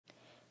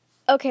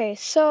Okay,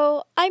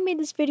 so I made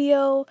this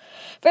video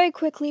very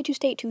quickly to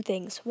state two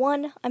things.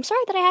 One, I'm sorry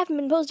that I haven't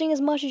been posting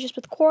as much, just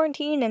with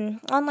quarantine and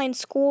online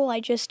school.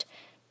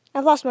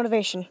 I've lost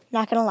motivation,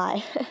 not gonna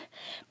lie.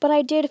 But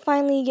I did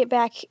finally get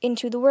back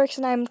into the works,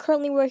 and I'm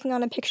currently working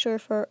on a picture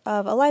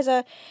of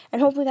Eliza,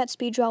 and hopefully that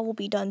speed draw will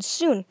be done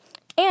soon.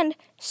 And,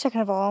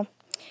 second of all,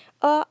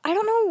 I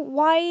don't know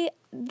why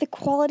the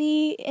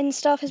quality and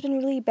stuff has been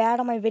really bad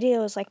on my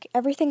videos. Like,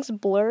 everything's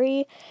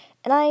blurry,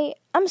 and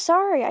I'm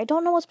sorry, I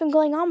don't know what's been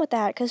going on with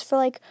that, because for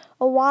like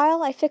a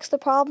while I fixed the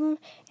problem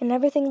and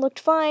everything looked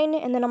fine,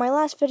 and then on my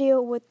last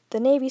video with the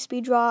Navy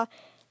speed draw,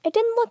 it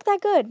didn't look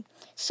that good.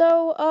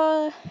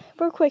 So,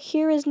 real quick,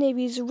 here is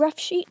Navy's rough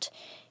sheet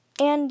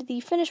and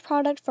the finished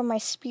product from my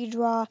speed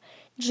draw,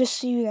 just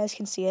so you guys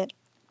can see it.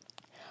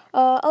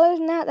 Other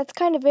than that, that's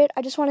kind of it.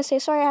 I just want to say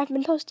sorry I haven't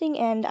been posting,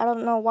 and I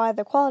don't know why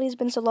the quality's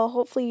been so low.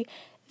 Hopefully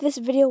this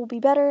video will be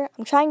better.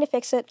 I'm trying to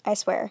fix it, I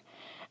swear.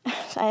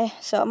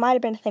 So it might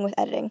have been a thing with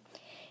editing.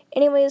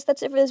 Anyways,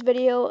 that's it for this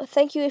video.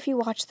 Thank you if you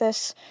watched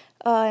this,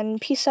 and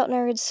peace out,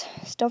 nerds.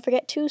 Don't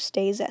forget to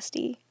stay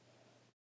zesty.